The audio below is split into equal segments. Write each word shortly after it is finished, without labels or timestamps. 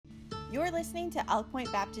You're listening to Elk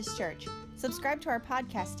Point Baptist Church. Subscribe to our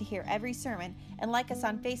podcast to hear every sermon and like us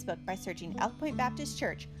on Facebook by searching Elk Point Baptist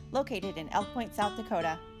Church, located in Elk Point, South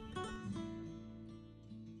Dakota.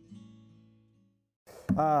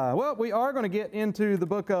 Well, we are going to get into the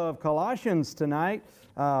book of Colossians tonight,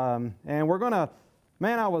 and we're going to,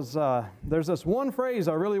 there's this one phrase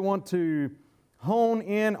I really want to hone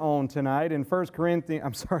in on tonight in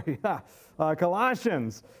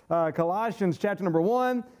Colossians. Colossians chapter number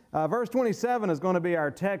 1, verse 27 is going to be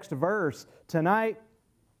our text verse tonight.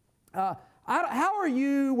 How are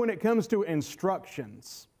you when it comes to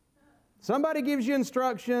instructions? Somebody gives you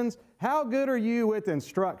instructions. How good are you with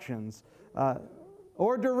instructions?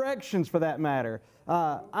 Or directions for that matter.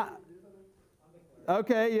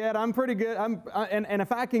 Okay, yeah, I'm pretty good. And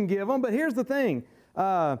if I can give them, but here's the thing.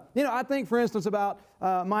 I think, for instance, about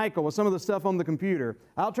Michael with some of the stuff on the computer.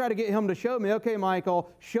 I'll try to get him to show me, okay, Michael,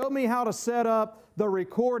 show me how to set up the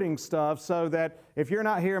recording stuff so that if you're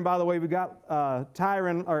not here, and by the way, we got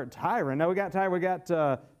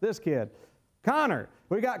this kid, Connor.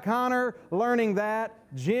 We got Connor learning that.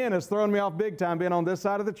 Jen has thrown me off big time being on this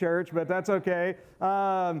side of the church, but that's okay.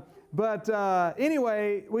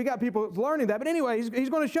 Anyway, we got people learning that. But anyway, he's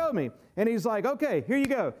going to show me. And he's like, okay, here you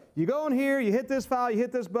go. You go in here, you hit this file, you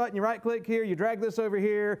hit this button, you right-click here, you drag this over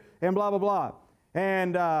here, and blah, blah, blah.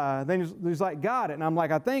 And then he's like, got it. And I'm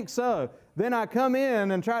like, I think so. Then I come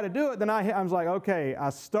in and try to do it. Then I was like, okay, I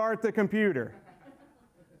start the computer.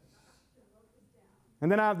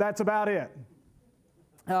 And then that's about it.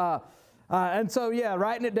 And so, yeah,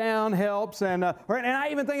 writing it down helps. And I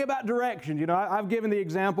even think about directions. I've given the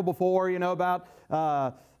example before, about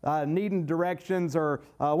needing directions. Or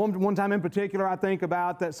one time in particular I think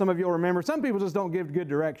about that some of you will remember. Some people just don't give good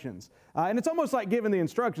directions. And it's almost like giving the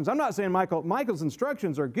instructions. I'm not saying Michael's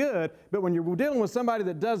instructions are good, but when you're dealing with somebody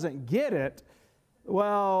that doesn't get it,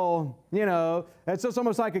 well, it's just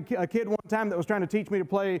almost like a kid one time that was trying to teach me to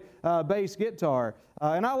play bass guitar.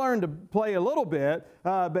 And I learned to play a little bit,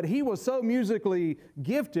 but he was so musically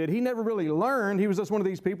gifted, he never really learned. He was just one of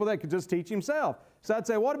these people that could just teach himself. So I'd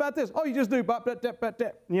say, what about this? Oh, you just do bop, bop, bop, bop,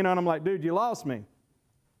 bop. And I'm like, dude, you lost me.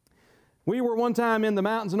 We were one time in the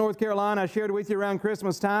mountains of North Carolina. I shared it with you around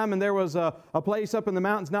Christmas time, and there was a place up in the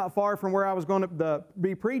mountains not far from where I was going to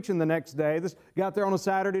be preaching the next day. Got there on a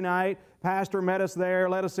Saturday night. Pastor met us there,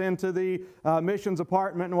 led us into the missions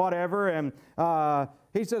apartment and whatever, and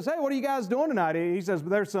he says, hey, what are you guys doing tonight? He says,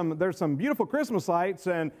 there's some beautiful Christmas lights,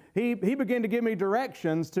 and he began to give me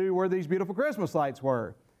directions to where these beautiful Christmas lights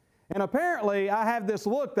were. And apparently, I have this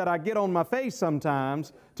look that I get on my face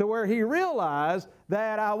sometimes to where he realized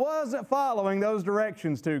that I wasn't following those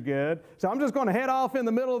directions too good. So I'm just going to head off in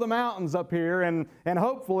the middle of the mountains up here and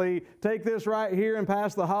hopefully take this right here and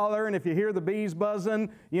pass the holler. And if you hear the bees buzzing,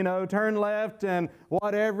 turn left and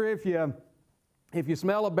whatever. If you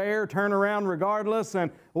smell a bear, turn around regardless,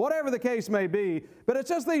 and whatever the case may be. But it's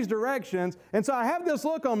just these directions. And so I have this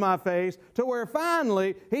look on my face to where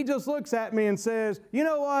finally he just looks at me and says, you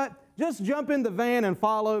know what? Just jump in the van and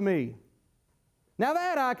follow me. Now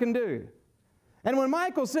that I can do. And when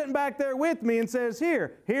Michael's sitting back there with me and says,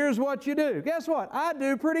 here's what you do. Guess what? I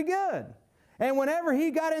do pretty good. And whenever he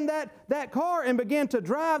got in that car and began to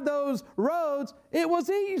drive those roads, it was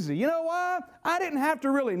easy. You know why? I didn't have to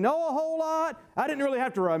really know a whole lot. I didn't really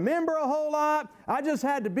have to remember a whole lot. I just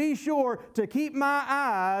had to be sure to keep my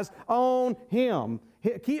eyes on him.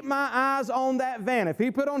 Keep my eyes on that van. If he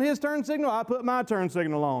put on his turn signal, I put my turn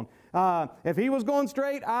signal on. If he was going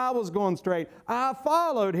straight, I was going straight. I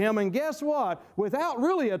followed him, and guess what? Without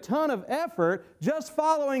really a ton of effort, just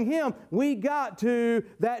following him, we got to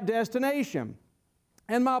that destination.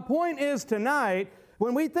 And my point is tonight,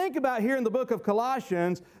 when we think about here in the book of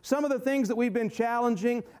Colossians, some of the things that we've been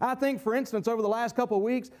challenging, I think, for instance, over the last couple of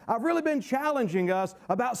weeks, I've really been challenging us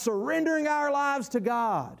about surrendering our lives to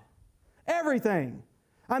God. Everything.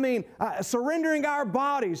 Surrendering our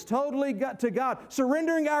bodies totally to God.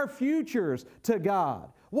 Surrendering our futures to God.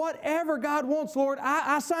 Whatever God wants, Lord,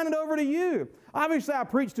 I sign it over to you. Obviously, I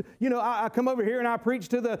preach to, I come over here and I preach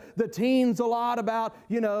to the teens a lot about,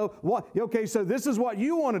 so this is what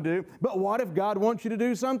you want to do, but what if God wants you to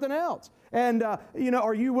do something else? And,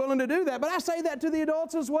 are you willing to do that? But I say that to the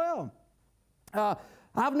adults as well.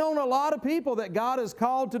 I've known a lot of people that God has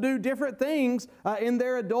called to do different things in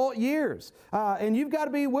their adult years. And you've got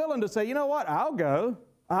to be willing to say, you know what, I'll go,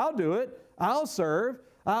 I'll do it, I'll serve.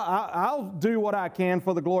 I'll do what I can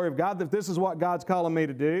for the glory of God, if this is what God's calling me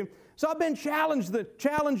to do. So I've been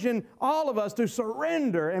challenging all of us to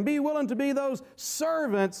surrender and be willing to be those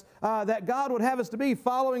servants that God would have us to be,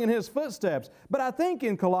 following in His footsteps. But I think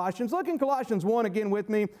in Colossians, look in Colossians 1 again with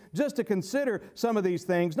me, just to consider some of these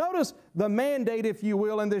things. Notice the mandate, if you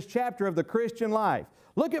will, in this chapter of the Christian life.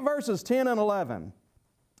 Look at verses 10 and 11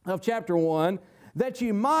 of chapter 1. That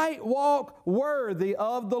ye might walk worthy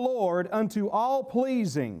of the Lord unto all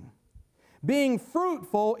pleasing, being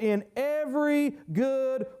fruitful in every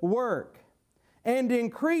good work, and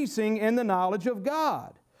increasing in the knowledge of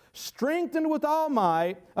God, strengthened with all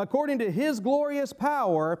might, according to His glorious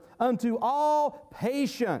power, unto all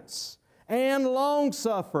patience and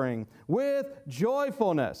longsuffering with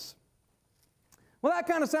joyfulness. Well, that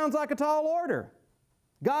kind of sounds like a tall order.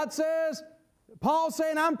 God says, Paul's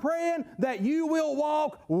saying, I'm praying that you will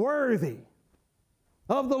walk worthy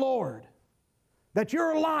of the Lord. That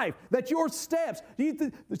your life, that your steps.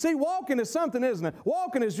 See, walking is something, isn't it?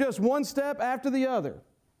 Walking is just one step after the other.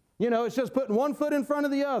 You know, it's just putting one foot in front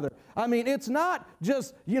of the other. I mean, it's not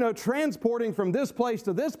just, transporting from this place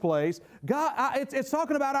to this place. It's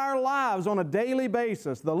talking about our lives on a daily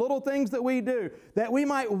basis, the little things that we do, that we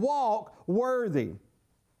might walk worthy.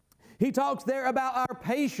 He talks there about our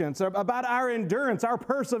patience, about our endurance, our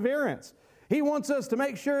perseverance. He wants us to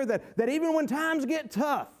make sure that even when times get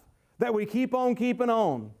tough, that we keep on keeping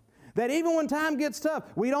on. That even when time gets tough,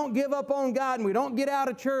 we don't give up on God and we don't get out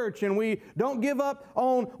of church and we don't give up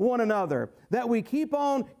on one another. That we keep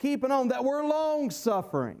on keeping on, that we're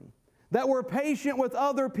long-suffering, that we're patient with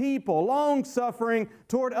other people, long-suffering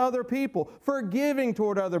toward other people, forgiving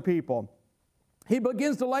toward other people. He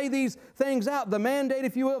begins to lay these things out, the mandate,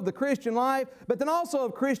 if you will, of the Christian life, but then also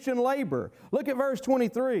of Christian labor. Look at verse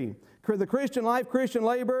 23. The Christian life, Christian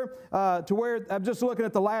labor, to where, I'm just looking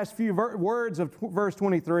at the last few words of verse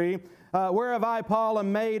 23, whereof I, Paul,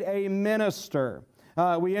 am made a minister.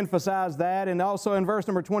 We emphasize that, and also in verse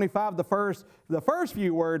number 25, the first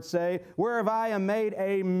few words say, whereof I am made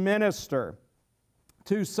a minister.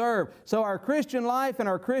 To serve. So our Christian life and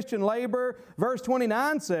our Christian labor, verse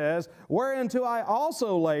 29 says, whereunto I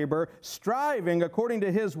also labor, striving according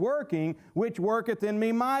to His working, which worketh in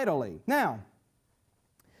me mightily. Now,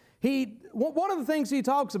 one of the things he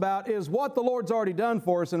talks about is what the Lord's already done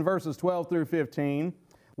for us in verses 12 through 15.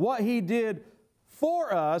 What He did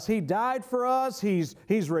for us. He died for us. He's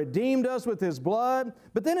redeemed us with His blood.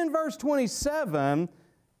 But then in verse 27,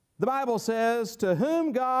 the Bible says, to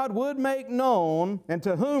whom God would make known, and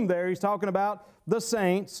to whom there, he's talking about the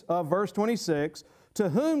saints of verse 26, to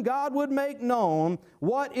whom God would make known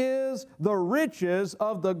what is the riches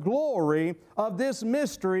of the glory of this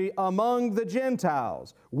mystery among the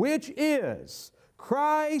Gentiles, which is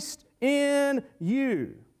Christ in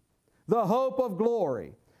you, the hope of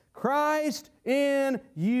glory. Christ in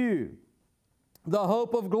you, the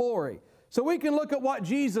hope of glory. So we can look at what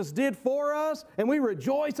Jesus did for us, and we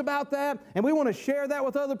rejoice about that, and we want to share that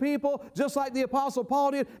with other people, just like the Apostle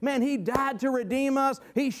Paul did. Man, he died to redeem us.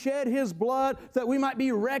 He shed his blood so that we might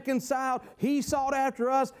be reconciled. He sought after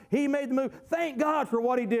us. He made the move. Thank God for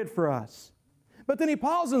what he did for us. But then he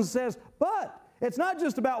pauses and says, but it's not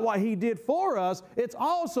just about what he did for us, it's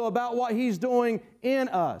also about what he's doing in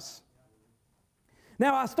us.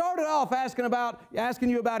 Now, I started off asking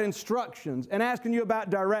you about instructions and asking you about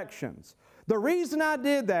directions. The reason I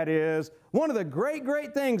did that is one of the great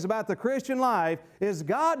things about the Christian life is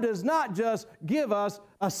God does not just give us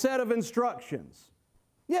a set of instructions.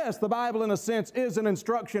 Yes, the Bible in a sense is an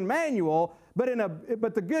instruction manual,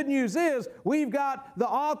 but the good news is we've got the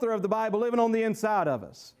author of the Bible living on the inside of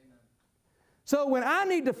us. So when I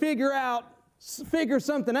need to figure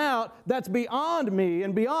something out that's beyond me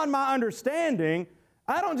and beyond my understanding,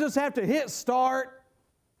 I don't just have to hit start,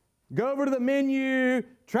 go over to the menu,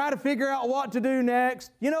 try to figure out what to do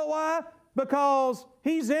next. You know why? Because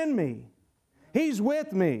He's in me. He's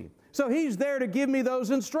with me. So He's there to give me those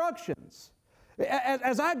instructions.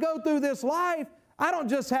 As I go through this life, I don't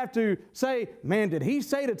just have to say, man, did He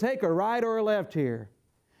say to take a right or a left here?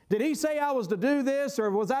 Did He say I was to do this or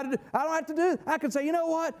was I to do? I don't have to do it. I can say, you know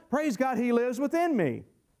what? Praise God, He lives within me.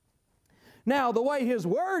 Now, the way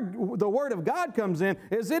the Word of God comes in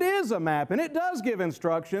is it is a map, and it does give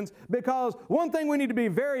instructions, because one thing we need to be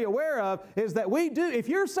very aware of is that if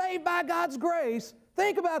you're saved by God's grace,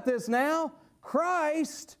 think about this now,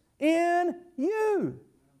 Christ in you.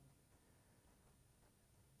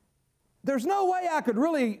 There's no way I could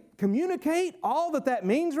really communicate all that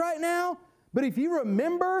means right now, but if you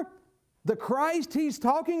remember the Christ He's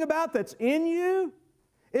talking about that's in you,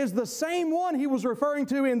 is the same one he was referring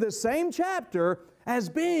to in this same chapter as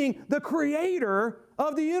being the creator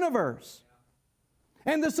of the universe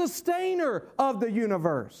and the sustainer of the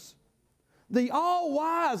universe. The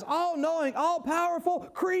all-wise, all-knowing, all-powerful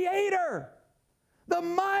Creator, the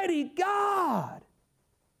mighty God,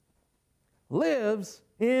 lives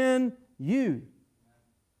in you.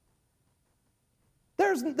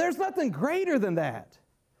 There's nothing greater than that.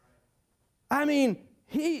 I mean,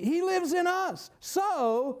 He lives in us.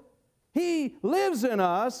 So, He lives in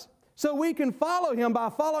us so we can follow Him by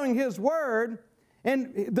following His Word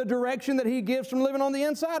and the direction that He gives from living on the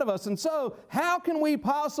inside of us. And so, how can we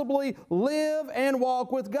possibly live and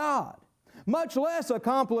walk with God? Much less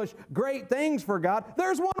accomplish great things for God.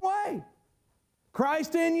 There's one way.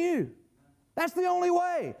 Christ in you. That's the only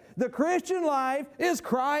way. The Christian life is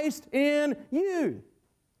Christ in you.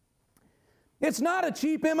 It's not a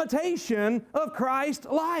cheap imitation of Christ's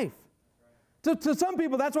life. To some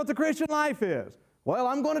people, that's what the Christian life is. Well,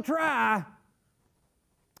 I'm going to try.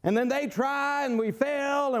 And then they try and we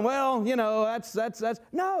fail and well, you know,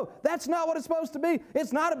 no, that's not what it's supposed to be.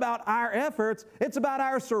 It's not about our efforts. It's about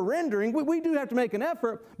our surrendering. We do have to make an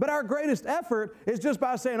effort, but our greatest effort is just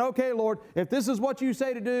by saying, okay, Lord, if this is what you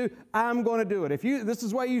say to do, I'm going to do it. If this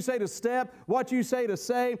is what you say to step, what you say to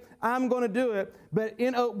say, I'm going to do it. But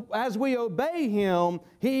as we obey Him,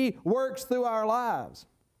 He works through our lives.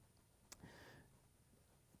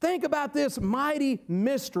 Think about this mighty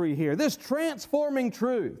mystery here, this transforming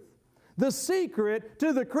truth. The secret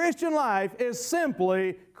to the Christian life is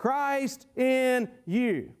simply Christ in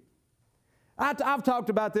you. I've talked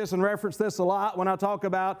about this and referenced this a lot when I talk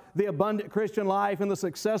about the abundant Christian life and the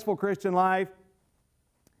successful Christian life.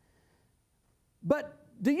 But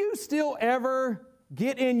do you still ever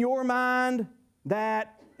get in your mind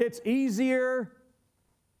that it's easier?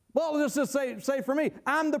 Well, let's just say for me,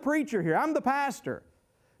 I'm the preacher here. I'm the pastor.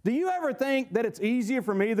 Do you ever think that it's easier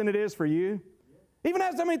for me than it is for you? Even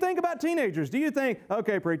think about teenagers. Do you think,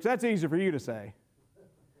 okay, preacher, that's easy for you to say.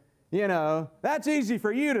 You know, that's easy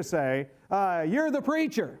for you to say. You're the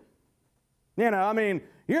preacher. You know,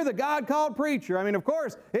 you're the God-called preacher. Of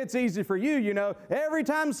course, it's easy for you, you know. Every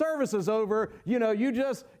time service is over, you know, you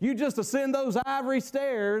just ascend those ivory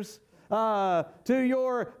stairs to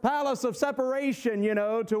your palace of separation, you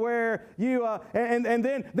know, to where you, and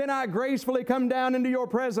then I gracefully come down into your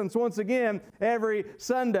presence once again every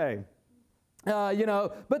Sunday. You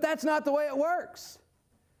know, but that's not the way it works.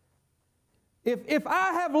 If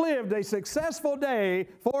I have lived a successful day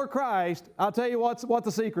for Christ, I'll tell you what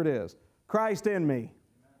the secret is. Christ in me.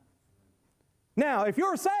 Now, if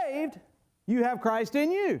you're saved, you have Christ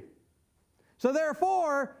in you. So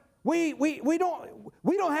therefore, we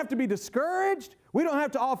don't have to be discouraged. We don't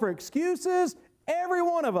have to offer excuses. Every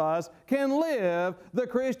one of us can live the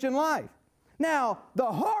Christian life. Now,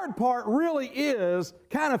 the hard part really is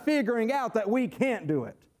kind of figuring out that we can't do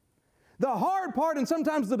it. The hard part and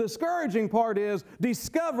sometimes the discouraging part is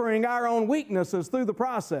discovering our own weaknesses through the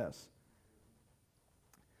process.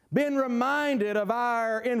 Being reminded of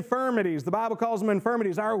our infirmities. The Bible calls them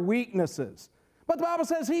infirmities, our weaknesses. But the Bible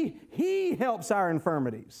says He helps our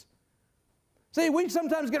infirmities. See, we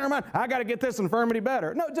sometimes get reminded, I got to get this infirmity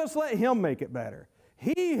better. No, just let Him make it better.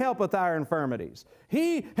 He helpeth our infirmities.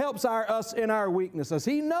 He helps us in our weaknesses.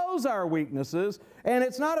 He knows our weaknesses, and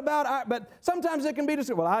it's not about but sometimes it can be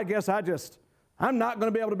just, well, I guess I'm not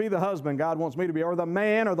going to be able to be the husband God wants me to be, or the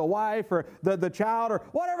man, or the wife, or the child, or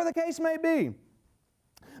whatever the case may be.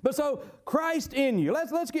 But so, Christ in you.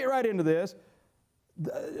 Let's get right into this.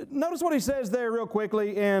 Notice what he says there real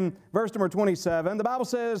quickly in verse number 27. The Bible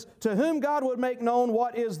says, to whom God would make known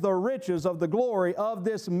what is the riches of the glory of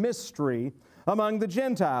this mystery among the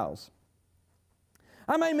Gentiles.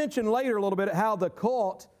 I may mention later a little bit how the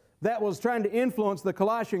cult that was trying to influence the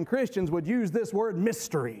Colossian Christians would use this word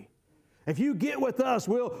mystery. If you get with us,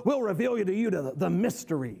 we'll reveal to you the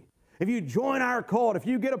mystery. If you join our cult, if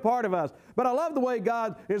you get a part of us. But I love the way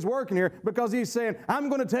God is working here because He's saying, I'm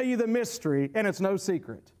going to tell you the mystery, and it's no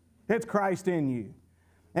secret. It's Christ in you.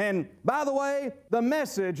 And by the way, the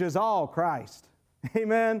message is all Christ.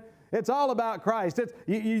 Amen? It's all about Christ.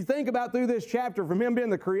 You think about through this chapter from Him being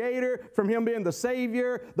the Creator, from Him being the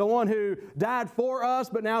Savior, the one who died for us,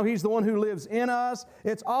 but now He's the one who lives in us.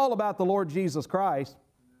 It's all about the Lord Jesus Christ.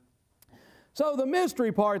 So the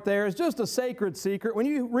mystery part there is just a sacred secret. When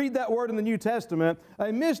you read that word in the New Testament,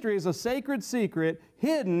 a mystery is a sacred secret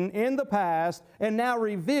hidden in the past and now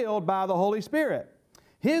revealed by the Holy Spirit.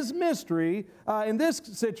 His mystery in this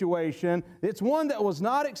situation, it's one that was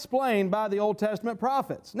not explained by the Old Testament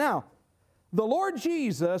prophets. Now, the Lord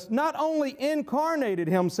Jesus not only incarnated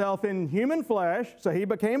Himself in human flesh, so He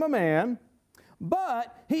became a man,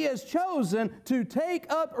 but He has chosen to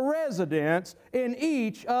take up residence in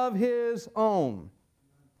each of His own.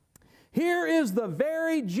 Here is the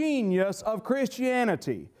very genius of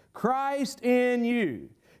Christianity. Christ in you.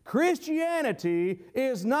 Christianity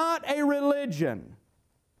is not a religion.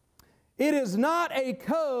 It is not a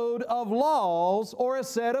code of laws or a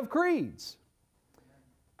set of creeds.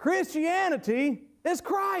 Christianity is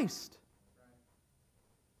Christ.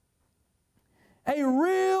 A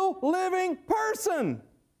real living person.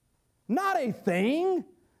 Not a thing,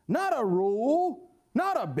 not a rule,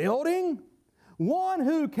 not a building. One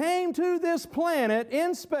who came to this planet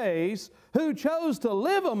in space, who chose to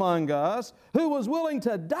live among us, who was willing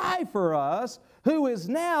to die for us, who is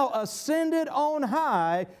now ascended on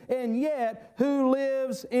high, and yet who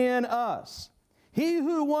lives in us. He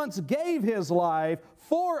who once gave His life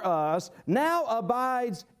for us now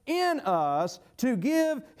abides in us to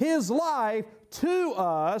give His life to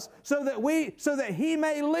us so that He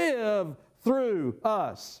may live through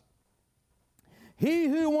us. He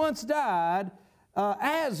who once died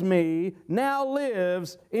as me now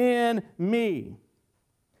lives in me.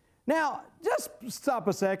 Now, just stop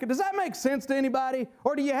a second. Does that make sense to anybody?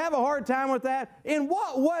 Or do you have a hard time with that? In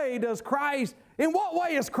what way is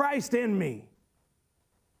Christ in me?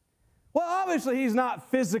 Well, obviously He's not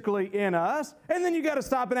physically in us. And then you got to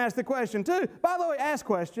stop and ask the question too. By the way, ask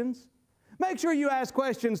questions. Make sure you ask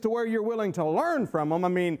questions to where you're willing to learn from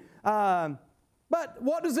them. But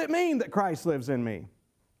what does it mean that Christ lives in me?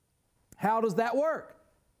 How does that work?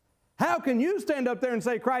 How can you stand up there and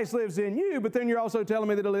say Christ lives in you, but then you're also telling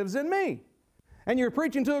me that He lives in me? And you're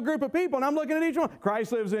preaching to a group of people, and I'm looking at each one.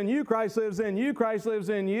 Christ lives in you, Christ lives in you, Christ lives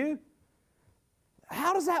in you.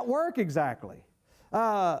 How does that work exactly?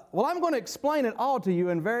 Well, I'm going to explain it all to you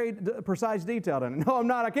in very precise detail. No, I'm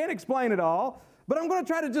not. I can't explain it all, but I'm going to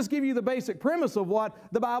try to just give you the basic premise of what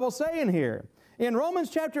the Bible's saying here. In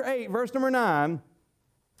Romans chapter 8, verse number 9,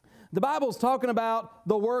 the Bible's talking about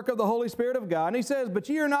the work of the Holy Spirit of God. And he says, "But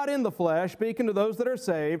ye are not in the flesh," speaking to those that are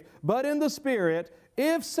saved, "but in the Spirit,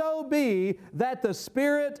 if so be that the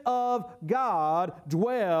Spirit of God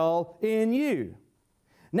dwell in you.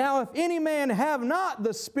 Now, if any man have not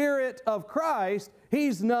the Spirit of Christ,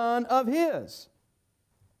 he's none of His."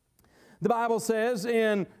 The Bible says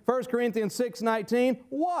in 1 Corinthians 6:19,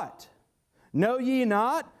 "What? Know ye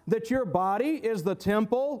not that your body is the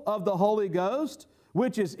temple of the Holy Ghost,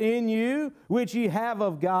 which is in you, which ye have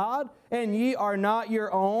of God, and ye are not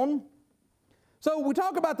your own?" So we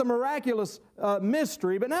talk about the miraculous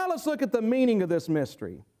mystery, but now let's look at the meaning of this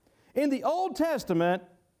mystery. In the Old Testament,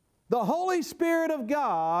 the Holy Spirit of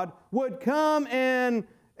God would come and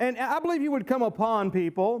I believe He would come upon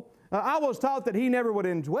people. I was taught that He never would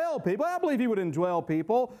indwell people. I believe He would indwell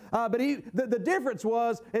people, but the difference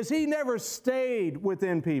is He never stayed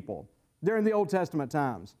within people during the Old Testament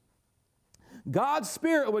times. God's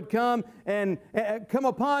Spirit would come and come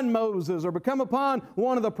upon Moses or come upon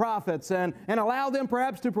one of the prophets and allow them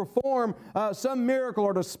perhaps to perform some miracle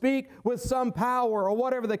or to speak with some power or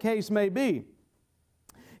whatever the case may be.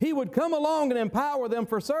 He would come along and empower them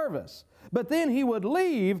for service, but then He would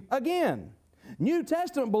leave again. New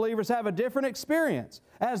Testament believers have a different experience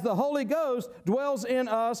as the Holy Ghost dwells in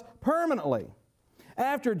us permanently.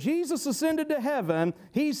 After Jesus ascended to heaven,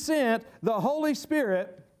 He sent the Holy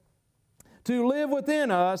Spirit to live within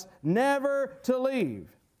us, never to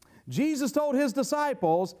leave. Jesus told His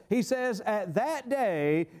disciples, He says, "At that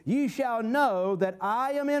day ye shall know that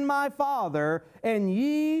I am in my Father, and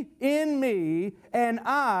ye in me, and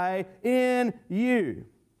I in you."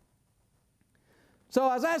 So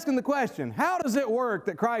I was asking the question, how does it work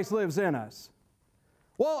that Christ lives in us?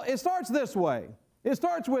 Well, it starts this way. It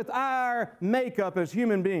starts with our makeup as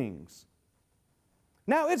human beings.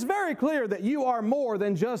 Now, it's very clear that you are more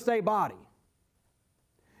than just a body.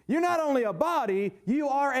 You're not only a body, you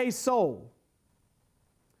are a soul.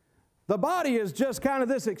 The body is just kind of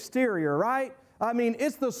this exterior, right? I mean,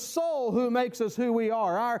 it's the soul who makes us who we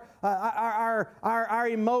are, our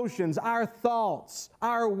emotions, our thoughts,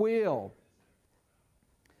 our will.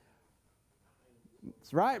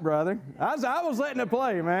 That's right, brother. I was letting it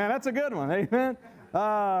play, man. That's a good one, amen.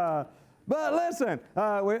 But listen,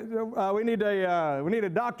 we need a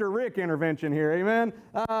Dr. Rick intervention here, amen.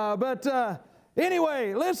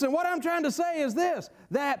 Anyway, listen, what I'm trying to say is this,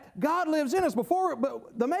 that God lives in us.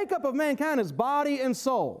 But the makeup of mankind is body and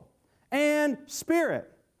soul and spirit.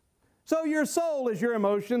 So your soul is your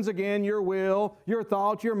emotions, again, your will, your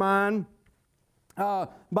thoughts, your mind.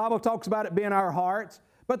 Bible talks about it being our hearts.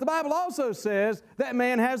 But the Bible also says that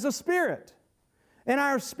man has a spirit. And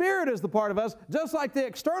our spirit is the part of us, just like the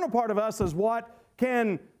external part of us is what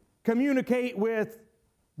can communicate with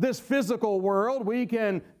this physical world. We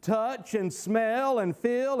can touch and smell and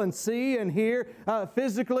feel and see and hear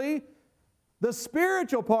physically. The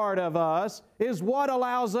spiritual part of us is what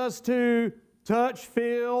allows us to touch,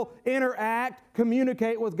 feel, interact,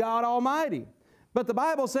 communicate with God Almighty. But the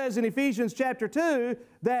Bible says in Ephesians chapter 2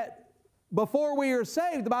 that before we are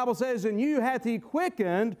saved, the Bible says, "In you hath He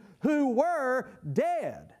quickened who were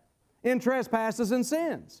dead in trespasses and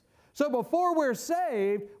sins." So before we're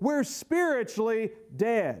saved, we're spiritually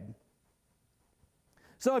dead.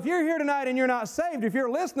 So if you're here tonight and you're not saved, if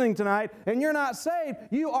you're listening tonight and you're not saved,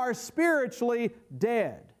 you are spiritually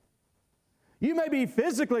dead. You may be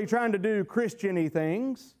physically trying to do Christian-y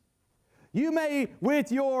things. You may,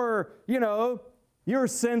 with your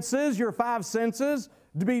senses, your five senses,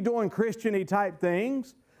 to be doing Christian-y type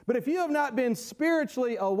things. But if you have not been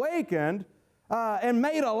spiritually awakened and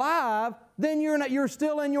made alive, then you're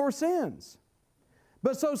still in your sins.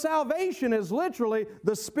 But so salvation is literally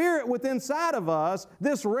the Spirit within inside of us,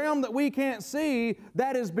 this realm that we can't see,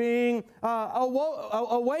 that is being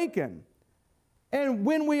awakened. And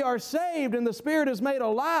when we are saved and the Spirit is made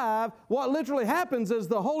alive, what literally happens is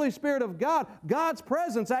the Holy Spirit of God, God's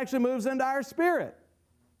presence actually moves into our spirit.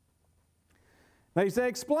 Now you say,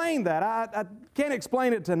 explain that. I can't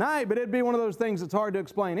explain it tonight, but it'd be one of those things that's hard to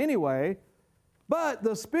explain anyway. But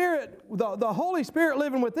the Spirit, the Holy Spirit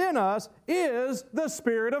living within us is the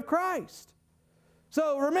Spirit of Christ.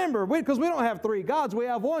 So remember, because we don't have three gods, we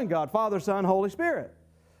have one God, Father, Son, Holy Spirit.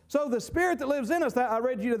 So the Spirit that lives in us, I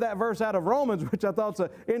read you that verse out of Romans, which I thought's an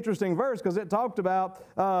interesting verse because it talked about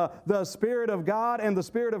the Spirit of God and the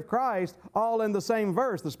Spirit of Christ all in the same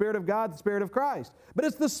verse. The Spirit of God, the Spirit of Christ. But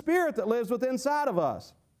it's the Spirit that lives within inside of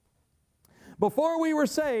us. Before we were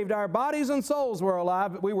saved, our bodies and souls were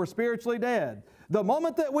alive, but we were spiritually dead. The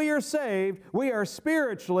moment that we are saved, we are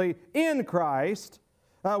spiritually in Christ,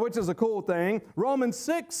 which is a cool thing. Romans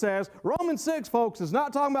 6 says, Romans 6, folks, is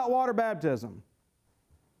not talking about water baptism.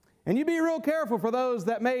 And you be real careful for those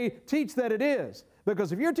that may teach that it is.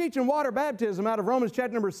 Because if you're teaching water baptism out of Romans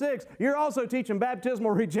chapter number 6, you're also teaching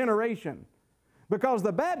baptismal regeneration. Because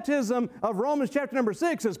the baptism of Romans chapter number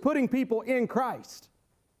 6 is putting people in Christ.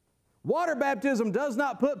 Water baptism does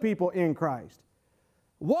not put people in Christ.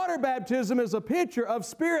 Water baptism is a picture of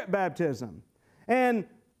Spirit baptism. And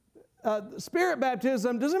Spirit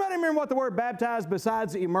baptism, does anybody remember what the word baptized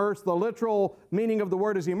besides immerse? The literal meaning of the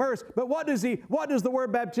word is immerse. But what does the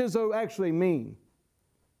word baptizo actually mean?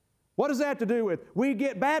 What does that have to do with? We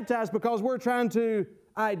get baptized because we're trying to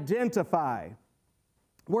identify.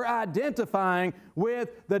 We're identifying with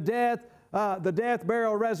the death,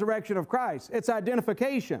 burial, resurrection of Christ. It's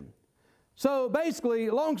identification. So basically,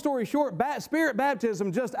 long story short, Spirit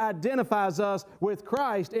baptism just identifies us with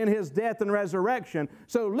Christ in His death and resurrection.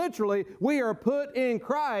 So literally, we are put in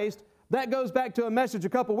Christ. That goes back to a message a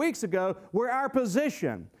couple weeks ago where our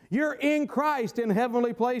position, you're in Christ in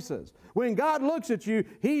heavenly places. When God looks at you,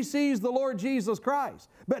 He sees the Lord Jesus Christ.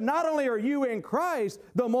 But not only are you in Christ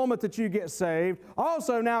the moment that you get saved,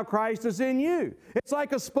 also now Christ is in you. It's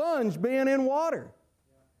like a sponge being in water.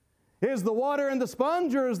 Is the water in the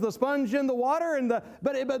sponge, or is the sponge in the water?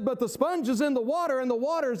 But the sponge is in the water, and the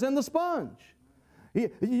water is in the sponge.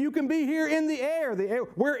 You can be here in the air.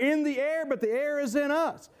 We're in the air, but the air is in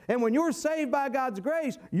us. And when you're saved by God's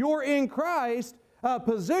grace, you're in Christ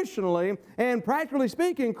positionally, and practically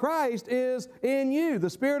speaking, Christ is in you. The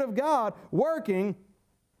Spirit of God working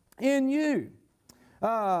in you.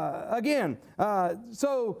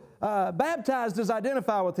 Baptized is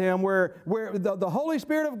identify with Him, where the Holy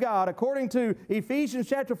Spirit of God, according to Ephesians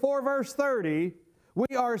chapter 4, verse 30,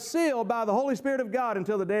 we are sealed by the Holy Spirit of God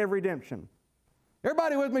until the day of redemption.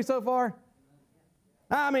 Everybody with me so far?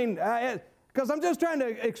 I mean, because I'm just trying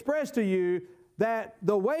to express to you that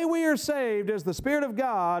the way we are saved is the Spirit of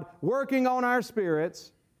God working on our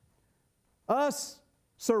spirits, us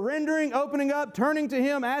surrendering, opening up, turning to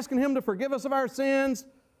Him, asking Him to forgive us of our sins.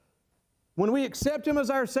 When we accept Him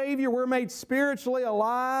as our Savior, we're made spiritually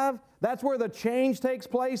alive. That's where the change takes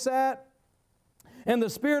place at. And the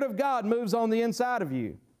Spirit of God moves on the inside of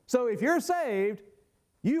you. So if you're saved,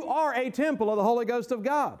 you are a temple of the Holy Ghost of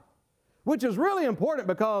God, which is really important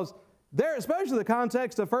because there, especially the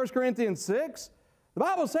context of 1 Corinthians 6, the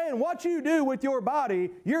Bible's saying what you do with your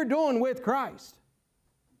body, you're doing with Christ.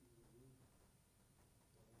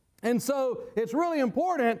 And so it's really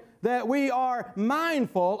important that we are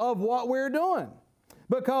mindful of what we're doing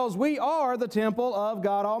because we are the temple of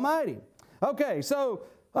God Almighty. Okay, so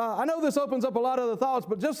I know this opens up a lot of other thoughts,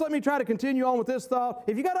 but just let me try to continue on with this thought.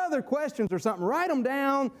 If you got other questions or something, write them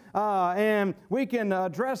down and we can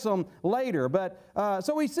address them later. But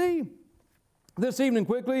so we see this evening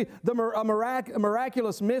quickly a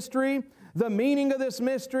miraculous mystery, the meaning of this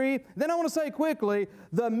mystery. Then I want to say quickly,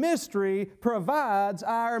 the mystery provides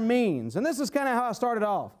our means. And this is kind of how I started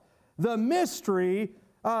off. The mystery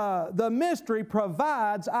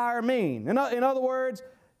provides our mean. In other words,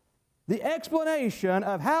 the explanation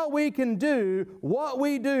of how we can do what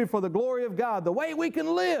we do for the glory of God, the way we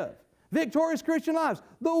can live victorious Christian lives,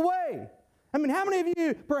 the way. I mean, how many of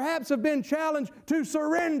you perhaps have been challenged to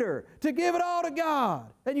surrender, to give it all to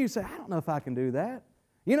God? And you say, I don't know if I can do that.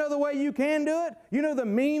 You know the way you can do it? You know the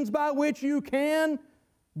means by which you can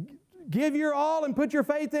give your all and put your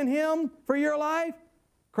faith in Him for your life?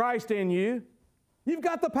 Christ in you. You've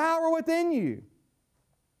got the power within you.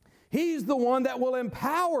 He's the one that will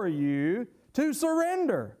empower you to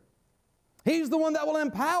surrender. He's the one that will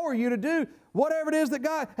empower you to do whatever it is that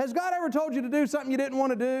God... Has God ever told you to do something you didn't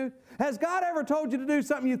want to do? Has God ever told you to do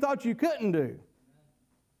something you thought you couldn't do?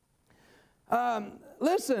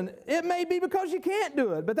 Listen, it may be because you can't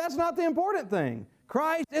do it, but that's not the important thing.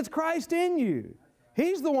 It's Christ in you.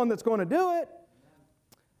 He's the one that's going to do it.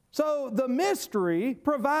 So the mystery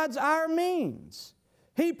provides our means.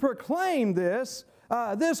 He proclaimed this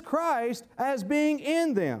Christ as being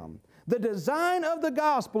in them. The design of the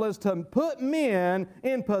gospel is to put men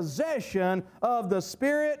in possession of the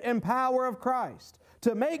Spirit and power of Christ,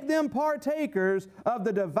 to make them partakers of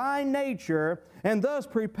the divine nature and thus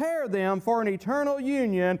prepare them for an eternal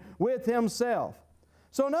union with Himself.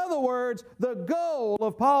 So in other words, the goal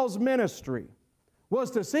of Paul's ministry was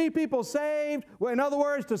to see people saved, in other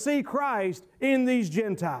words, to see Christ in these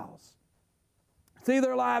Gentiles. See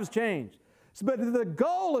their lives changed. But the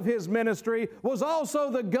goal of his ministry was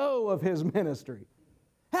also the go of his ministry.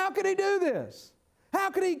 How could he do this?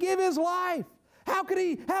 How could he give his life? How could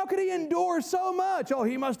he endure so much? Oh,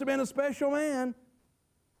 he must have been a special man.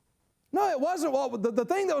 No, it wasn't. The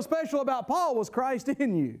thing that was special about Paul was Christ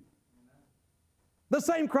in you. The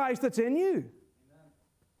same Christ that's in you.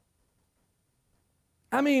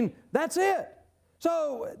 I mean, that's it.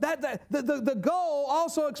 So the goal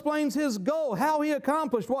also explains his goal. How he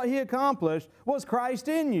accomplished what he accomplished was Christ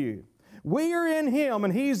in you. We are in Him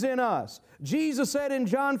and He's in us. Jesus said in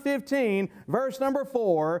John 15, verse number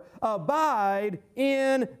 4, abide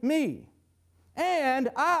in me, and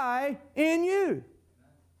I in you.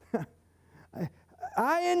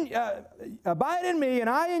 Abide in me and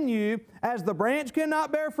I in you, as the branch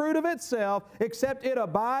cannot bear fruit of itself except it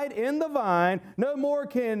abide in the vine. No more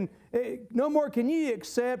can ye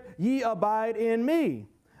except ye abide in me.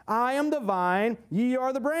 I am the vine, ye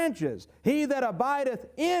are the branches. He that abideth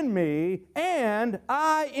in me, and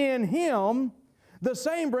I in him, the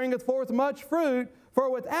same bringeth forth much fruit, for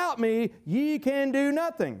without me ye can do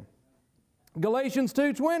nothing. Galatians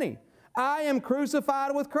 2:20. I am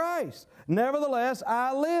crucified with Christ. Nevertheless,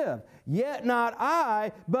 I live. Yet not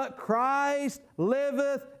I, but Christ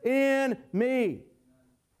liveth in me.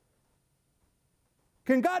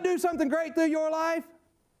 Can God do something great through your life?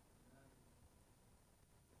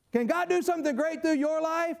 Can God do something great through your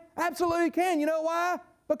life? Absolutely can. You know why?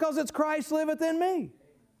 Because it's Christ liveth in me.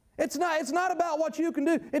 It's not about what you can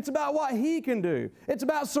do. It's about what He can do. It's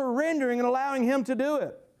about surrendering and allowing Him to do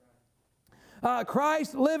it.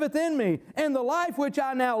 Christ liveth in me, and the life which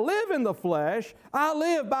I now live in the flesh, I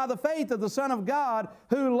live by the faith of the Son of God,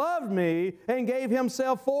 who loved me and gave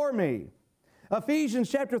Himself for me. Ephesians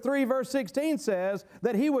chapter 3 verse 16 says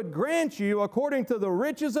that He would grant you, according to the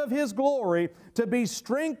riches of His glory, to be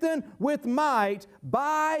strengthened with might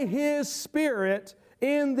by His Spirit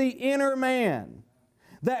in the inner man,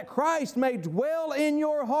 that Christ may dwell in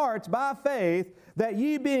your hearts by faith, that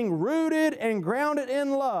ye being rooted and grounded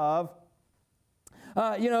in love,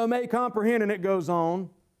 may comprehend, and it goes on.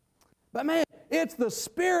 But man, it's the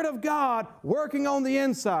Spirit of God working on the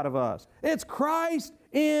inside of us. It's Christ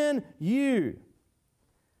in you,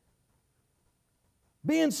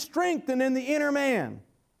 being strengthened in the inner man.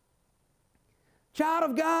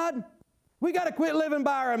 Child of God, we got to quit living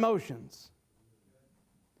by our emotions.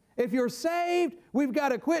 If you're saved, we've got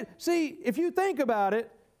to quit. See, if you think about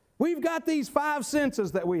it, we've got these 5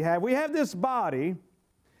 senses that we have. We have this body.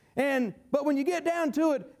 But when you get down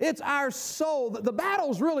to it, it's our soul. The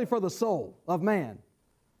battle's really for the soul of man.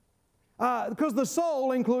 Because the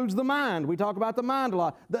soul includes the mind. We talk about the mind a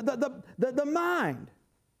lot. The mind,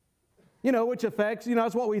 which affects,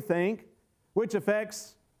 it's what we think, which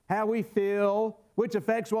affects how we feel, which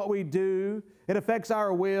affects what we do. It affects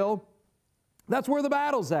our will. That's where the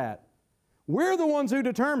battle's at. We're the ones who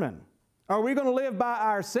determine, are we going to live by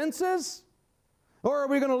our senses, or are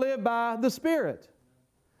we going to live by the Spirit?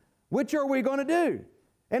 Which are we going to do?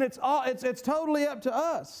 And it's totally up to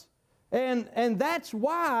us. And that's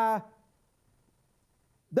why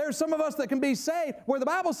there's some of us that can be saved where the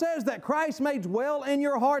Bible says that Christ may dwell in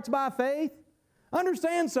your hearts by faith.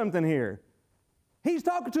 Understand something here. He's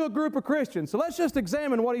talking to a group of Christians, so let's just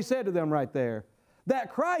examine what he said to them right there.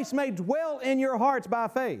 That Christ may dwell in your hearts by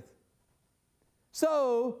faith.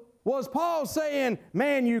 So, was Paul saying,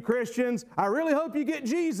 man, you Christians, I really hope you get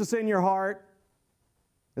Jesus in your heart?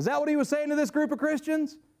 Is that what he was saying to this group of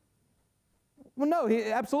Christians? Well, no, he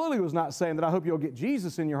absolutely was not saying that I hope you'll get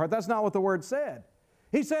Jesus in your heart. That's not what the Word said.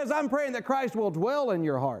 He says, I'm praying that Christ will dwell in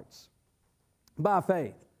your hearts by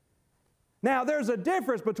faith. Now, there's a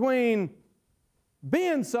difference between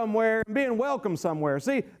being somewhere and being welcome somewhere.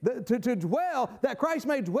 See, to dwell, that Christ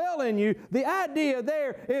may dwell in you, the idea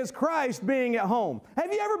there is Christ being at home.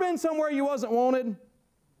 Have you ever been somewhere you wasn't wanted?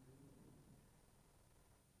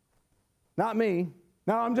 Not me.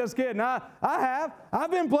 No, I'm just kidding. I have.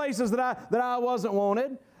 I've been places that I wasn't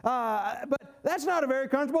wanted. But that's not a very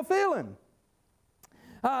comfortable feeling.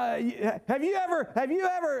 Have you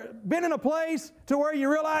ever been in a place to where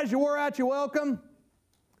you realize you wore out your welcome?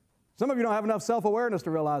 Some of you don't have enough self-awareness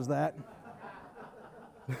to realize that.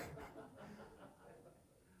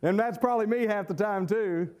 And that's probably me half the time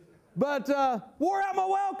too. But wore out my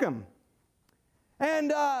welcome.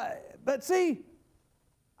 And but see,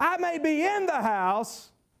 I may be in the house,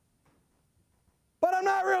 but I'm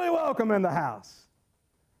not really welcome in the house.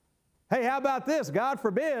 Hey, how about this? God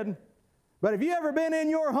forbid. But have you ever been in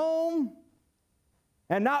your home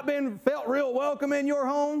and not been felt real welcome in your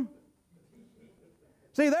home?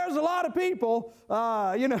 See, there's a lot of people,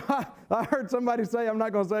 I heard somebody say, I'm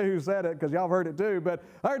not going to say who said it because y'all have heard it too, but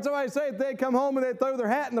I heard somebody say that they'd come home and they'd throw their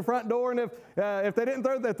hat in the front door, and if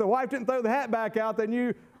the wife didn't throw the hat back out, they knew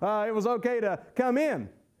it was okay to come in.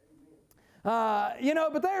 But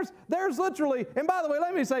there's literally, and by the way,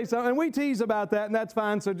 let me say something, and we tease about that, and that's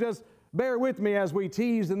fine, so just bear with me as we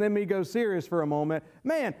tease and then me go serious for a moment.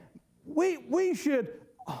 Man,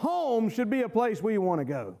 home should be a place we want to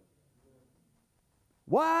go.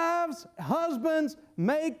 Wives, husbands,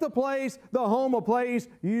 make the home a place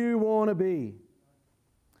you want to be.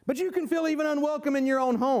 But you can feel even unwelcome in your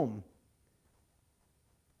own home.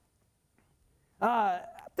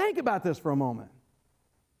 Think about this for a moment.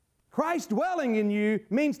 Christ dwelling in you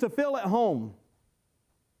means to feel at home.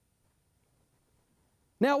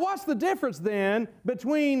 Now, what's the difference then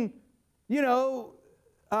between,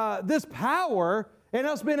 this power and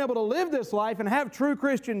us being able to live this life and have true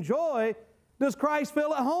Christian joy? Does Christ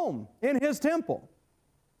feel at home in His temple?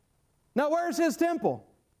 Now, where's His temple?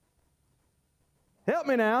 Help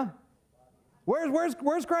me now.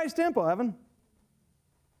 Where's Christ's temple, Evan?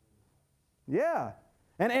 Yeah.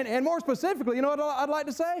 And more specifically, you know what I'd like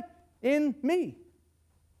to say? In me.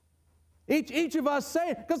 Each of us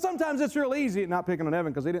say it, because sometimes it's real easy, not picking on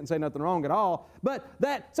Evan because he didn't say nothing wrong at all, but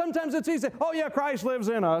that sometimes it's easy, oh yeah, Christ lives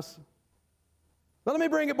in us. But let me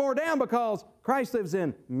bring it more down because Christ lives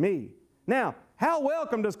in me. Now, how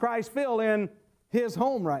welcome does Christ feel in His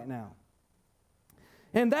home right now?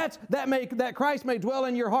 And that Christ may dwell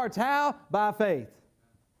in your hearts. How? By faith.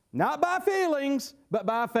 Not by feelings, but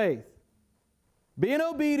by faith. Being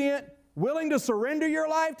obedient, willing to surrender your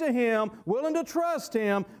life to Him, willing to trust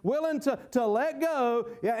Him, willing to let go.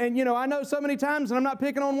 Yeah, and I know so many times, and I'm not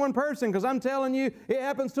picking on one person because I'm telling you, it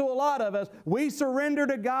happens to a lot of us. We surrender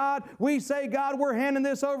to God. We say, God, we're handing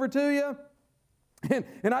this over to you.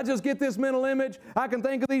 And I just get this mental image. I can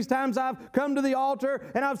think of these times I've come to the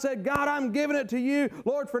altar and I've said, God, I'm giving it to you.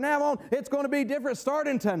 Lord, from now on, it's going to be different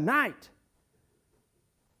starting tonight.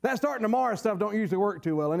 That starting tomorrow stuff don't usually work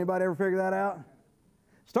too well. Anybody ever figure that out?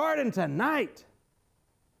 Starting tonight.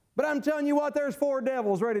 But I'm telling you what, there's 4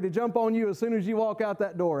 devils ready to jump on you as soon as you walk out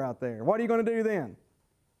that door out there. What are you going to do then?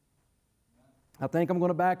 I think I'm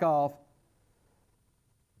going to back off.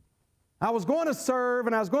 I was going to serve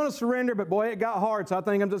and I was going to surrender, but boy, it got hard, so I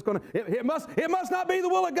think I'm just going to, it must not be the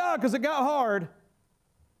will of God because it got hard.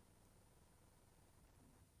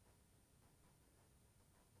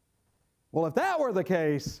 Well, if that were the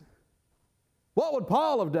case, what would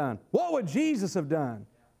Paul have done? What would Jesus have done?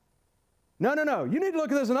 No. You need to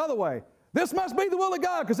look at this another way. This must be the will of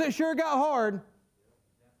God because it sure got hard.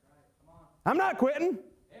 I'm not quitting.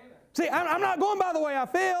 See, I'm not going by the way I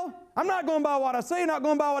feel. I'm not going by what I see, not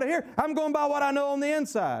going by what I hear. I'm going by what I know on the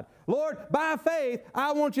inside. Lord, by faith,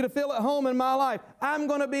 I want you to feel at home in my life. I'm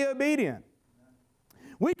going to be obedient.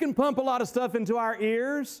 We can pump a lot of stuff into our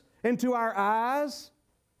ears, into our eyes.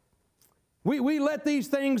 We let these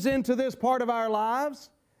things into this part of our lives.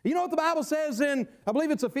 You know what the Bible says in, I believe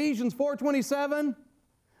it's Ephesians 4:27?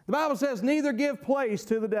 The Bible says, neither give place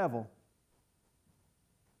to the devil.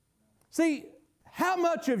 See, how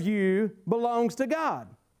much of you belongs to God?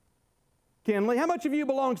 Kinley? How much of you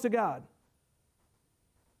belongs to God?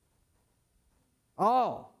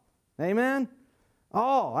 All. Amen?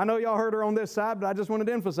 All. I know y'all heard her on this side, but I just wanted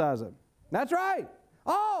to emphasize it. That's right.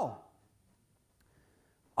 All.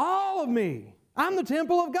 All of me. I'm the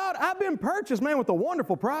temple of God. I've been purchased, man, with a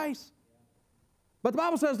wonderful price. But the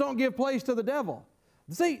Bible says don't give place to the devil.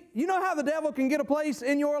 See, you know how the devil can get a place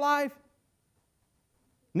in your life?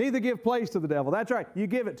 Neither give place to the devil. That's right. You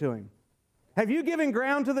give it to him. Have you given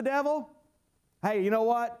ground to the devil? Hey, you know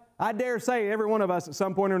what? I dare say every one of us at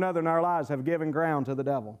some point or another in our lives have given ground to the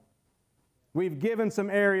devil. We've given some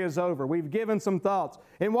areas over. We've given some thoughts.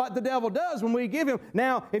 And what the devil does when we give him,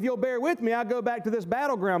 now, if you'll bear with me, I go back to this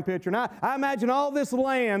battleground picture. Now, I imagine all this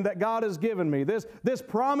land that God has given me, this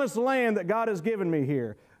promised land that God has given me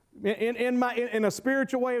here, in a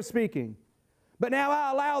spiritual way of speaking. But now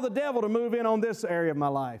I allow the devil to move in on this area of my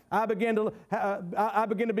life. I begin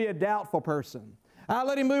to be a doubtful person. I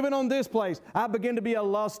let him move in on this place. I begin to be a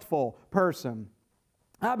lustful person.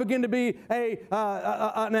 I begin to be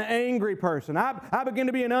an angry person. I begin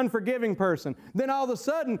to be an unforgiving person. Then all of a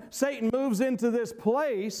sudden, Satan moves into this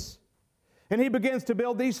place and he begins to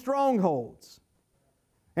build these strongholds.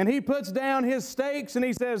 And he puts down his stakes and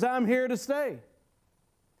he says, I'm here to stay.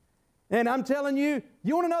 And I'm telling you,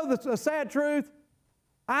 you want to know the sad truth?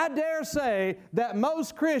 I dare say that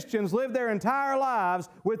most Christians live their entire lives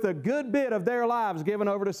with a good bit of their lives given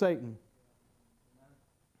over to Satan.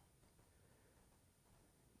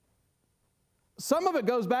 Some of it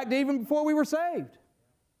goes back to even before we were saved.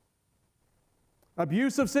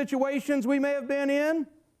 Abusive situations we may have been in,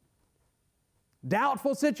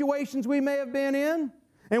 doubtful situations we may have been in,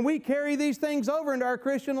 and we carry these things over into our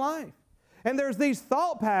Christian life. And there's these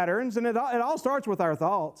thought patterns, and it all starts with our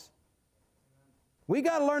thoughts. We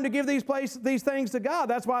got to learn to give these things to God.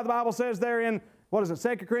 That's why the Bible says there in,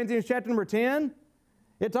 2 Corinthians chapter number 10?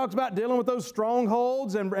 It talks about dealing with those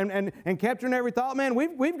strongholds and capturing every thought. Man,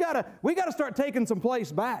 we got to start taking some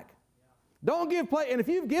place back. Don't give place. And if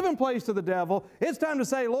you've given place to the devil, it's time to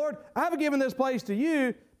say, Lord, I've given this place to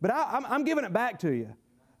you, but I'm giving it back to you.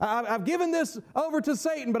 I've given this over to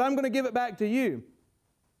Satan, but I'm going to give it back to you.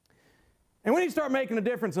 And we need to start making a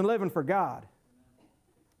difference in living for God.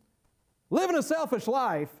 Living a selfish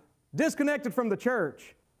life, disconnected from the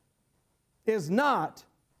church, is not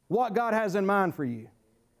what God has in mind for you.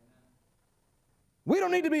 We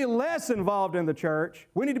don't need to be less involved in the church.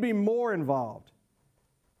 We need to be more involved.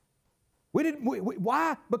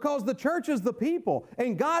 Why? Because the church is the people,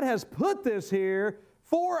 and God has put this here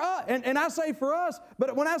for us. And I say for us,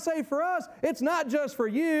 but when I say for us, it's not just for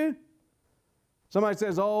you. Somebody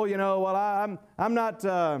says, oh, well, I'm not,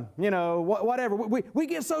 whatever. We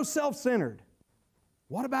get so self-centered.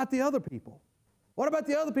 What about the other people? What about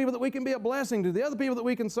the other people that we can be a blessing to, the other people that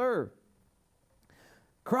we can serve?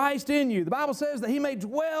 Christ in you. The Bible says that He may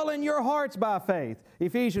dwell in your hearts by faith.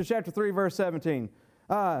 Ephesians chapter 3, verse 17.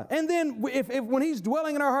 And then if when He's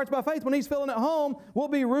dwelling in our hearts by faith, when He's filling at home, we'll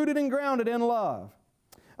be rooted and grounded in love.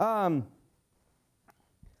 I'm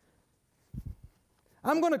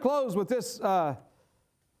going to close with this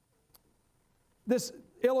this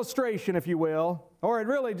illustration, if you will, or it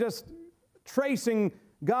really just tracing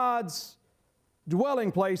God's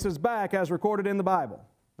dwelling places back as recorded in the Bible.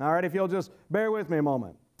 All right, if you'll just bear with me a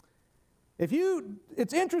moment.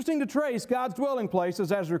 It's interesting to trace God's dwelling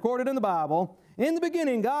places as recorded in the Bible. In the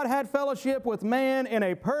beginning, God had fellowship with man in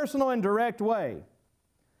a personal and direct way.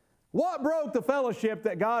 What broke the fellowship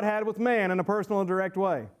that God had with man in a personal and direct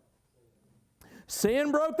way?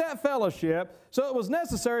 Sin broke that fellowship, so it was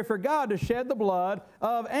necessary for God to shed the blood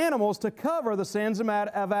of animals to cover the sins of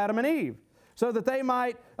Adam and Eve, so that they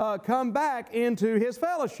might come back into His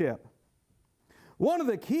fellowship. One of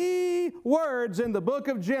the key words in the book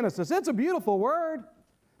of Genesis, it's a beautiful word,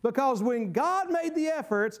 because when God made the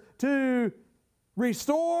efforts to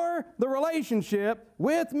restore the relationship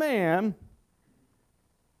with man,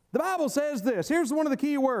 the Bible says this. Here's one of the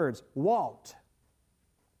key words, walked.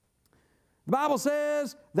 The Bible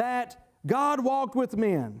says that God walked with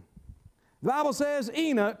men. The Bible says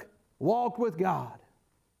Enoch walked with God.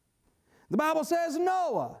 The Bible says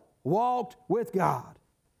Noah walked with God.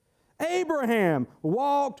 Abraham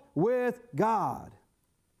walked with God.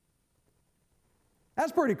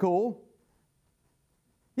 That's pretty cool.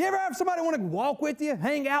 You ever have somebody want to walk with you,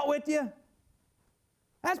 hang out with you?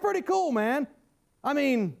 That's pretty cool, man. I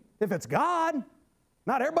mean, if it's God,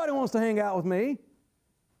 not everybody wants to hang out with me.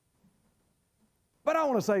 But I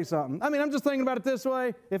want to say something. I mean, I'm just thinking about it this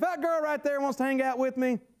way. If that girl right there wants to hang out with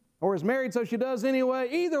me, or is married so she does anyway,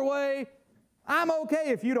 either way, I'm okay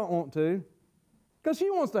if you don't want to, because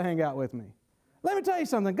she wants to hang out with me. Let me tell you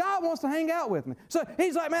something. God wants to hang out with me. So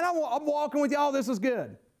he's like, man, I'm walking with you. All this is good.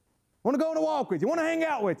 I want to go on a walk with you. I want to hang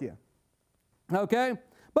out with you. Okay?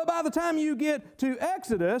 But by the time you get to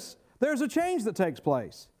Exodus, there's a change that takes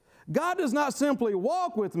place. God does not simply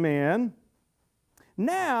walk with men.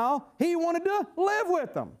 Now, He wanted to live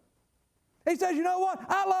with them. He says, you know what?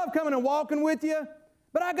 I love coming and walking with you,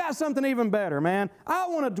 but I got something even better, man. I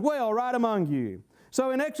want to dwell right among you.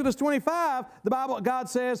 So in Exodus 25, God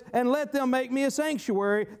says, and let them make me a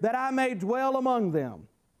sanctuary that I may dwell among them.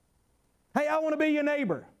 Hey, I want to be your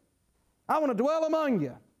neighbor. I want to dwell among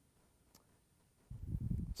you.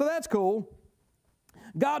 So that's cool.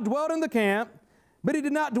 God dwelt in the camp, but He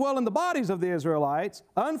did not dwell in the bodies of the Israelites.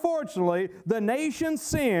 Unfortunately, the nation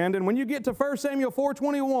sinned, and when you get to 1 Samuel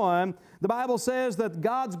 4:21, the Bible says that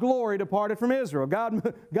God's glory departed from Israel.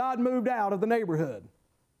 God moved out of the neighborhood,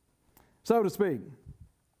 so to speak.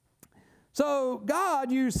 So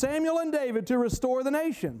God used Samuel and David to restore the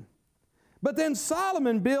nation. But then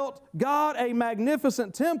Solomon built God a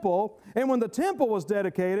magnificent temple, and when the temple was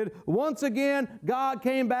dedicated, once again, God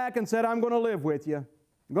came back and said, I'm going to live with you.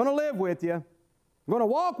 I'm going to live with you. I'm going to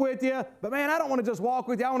walk with you, but man, I don't want to just walk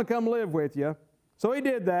with you. I want to come live with you. So He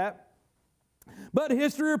did that. But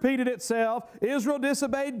history repeated itself. Israel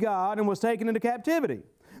disobeyed God and was taken into captivity.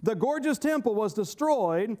 The gorgeous temple was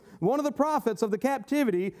destroyed. One of the prophets of the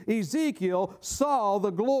captivity, Ezekiel, saw the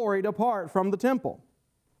glory depart from the temple.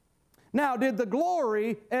 Now, did the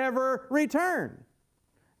glory ever return?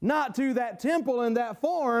 Not to that temple in that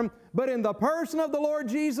form, but in the person of the Lord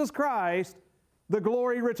Jesus Christ, the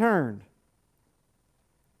glory returned.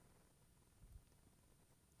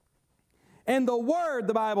 And the Word,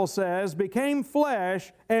 the Bible says, became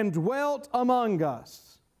flesh and dwelt among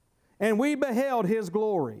us. And we beheld His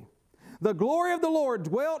glory. The glory of the Lord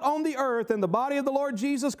dwelt on the earth in the body of the Lord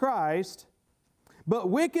Jesus Christ, but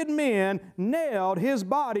wicked men nailed His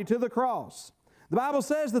body to the cross. The Bible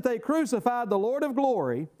says that they crucified the Lord of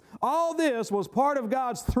glory. All this was part of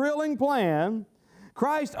God's thrilling plan.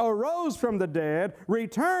 Christ arose from the dead,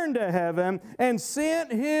 returned to heaven, and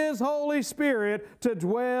sent His Holy Spirit to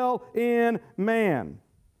dwell in man.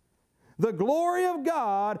 The glory of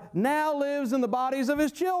God now lives in the bodies of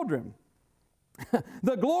His children.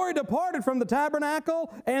 The glory departed from the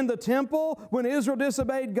tabernacle and the temple when Israel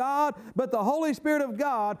disobeyed God, but the Holy Spirit of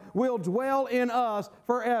God will dwell in us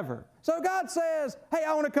forever. So God says, hey,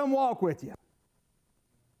 I want to come walk with you.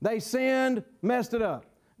 They sinned, messed it up.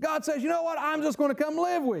 God says, you know what? I'm just going to come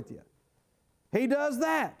live with you. He does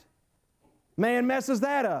that. Man messes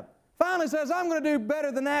that up. Finally says, I'm going to do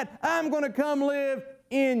better than that. I'm going to come live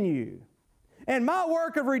in you. And my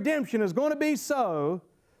work of redemption is going to be so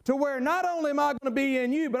to where not only am I going to be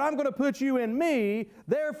in you, but I'm going to put you in me.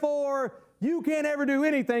 Therefore, you can't ever do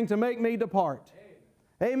anything to make me depart.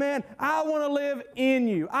 Amen. I want to live in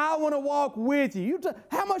you. I want to walk with you.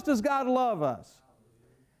 How much does God love us?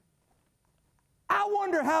 I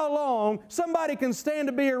wonder how long somebody can stand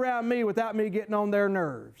to be around me without me getting on their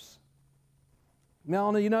nerves.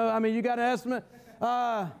 Melanie, you got an estimate?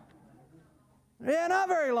 Yeah, not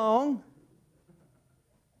very long.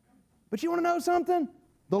 But you want to know something?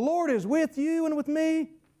 The Lord is with you and with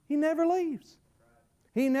me. He never leaves.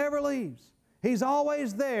 He never leaves. He's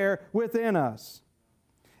always there within us.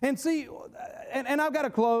 And see, and I've got to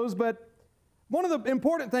close, but one of the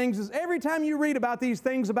important things is every time you read about these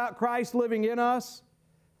things about Christ living in us,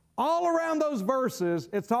 all around those verses,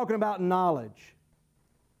 it's talking about knowledge.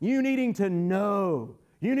 You needing to know.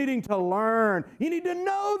 You needing to learn. You need to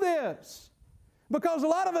know this. Because a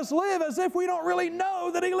lot of us live as if we don't really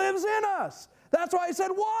know that He lives in us. That's why He said,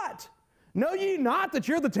 what? Know ye not that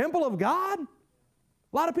you're the temple of God?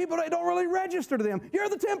 A lot of people don't really register to them. You're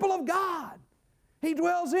the temple of God. He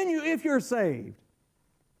dwells in you if you're saved.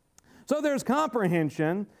 So there's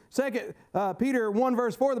comprehension. 2 Peter 1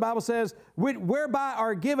 verse 4, the Bible says, whereby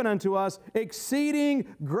are given unto us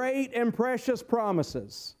exceeding great and precious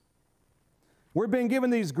promises. We're being given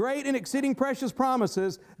these great and exceeding precious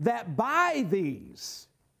promises that by these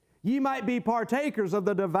ye might be partakers of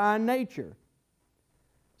the divine nature.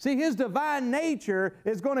 See, His divine nature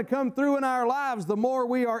is going to come through in our lives the more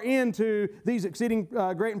we are into these exceeding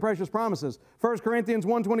great and precious promises. Colossians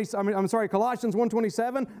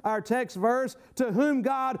 1:27, our text verse, to whom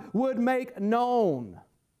God would make known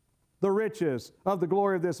the riches of the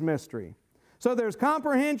glory of this mystery. So there's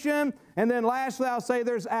comprehension, and then lastly I'll say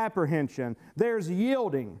there's apprehension. There's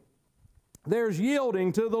yielding. There's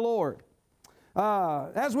yielding to the Lord.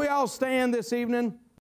 As we all stand this evening,